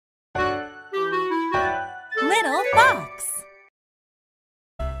little fox.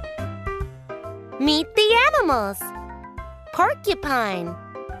 Meet the animals. Porcupine.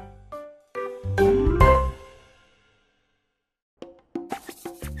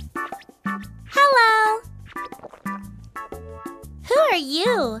 Hello. Who are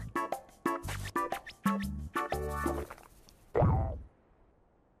you?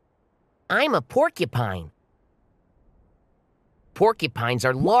 I'm a porcupine. Porcupines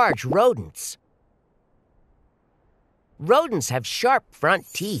are large rodents. Rodents have sharp front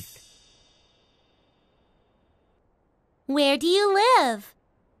teeth. Where do you live?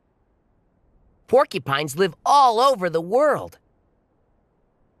 Porcupines live all over the world.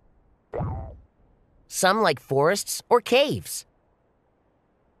 Some like forests or caves.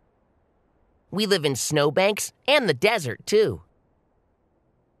 We live in snowbanks and the desert, too.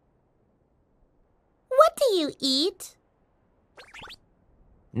 What do you eat?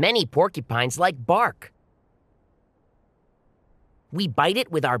 Many porcupines like bark. We bite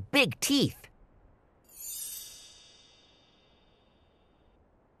it with our big teeth.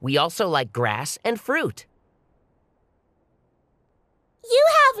 We also like grass and fruit. You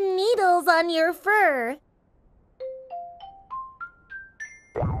have needles on your fur.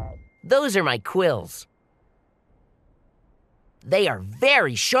 Those are my quills. They are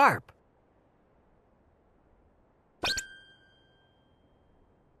very sharp.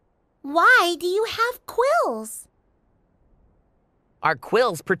 Why do you have quills? Our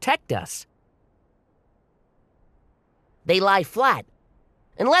quills protect us. They lie flat,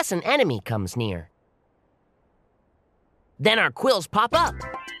 unless an enemy comes near. Then our quills pop up.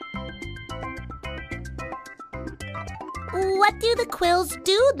 What do the quills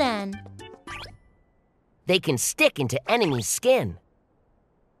do then? They can stick into enemy's skin.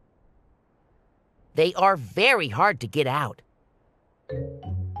 They are very hard to get out.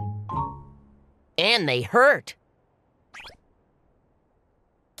 And they hurt.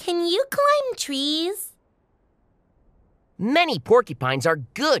 Can you climb trees? Many porcupines are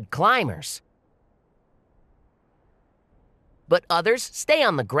good climbers. But others stay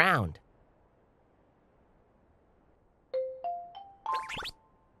on the ground.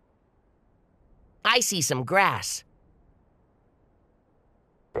 I see some grass.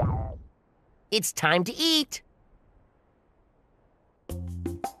 It's time to eat.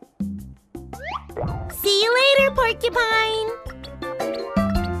 See you later, Porcupine!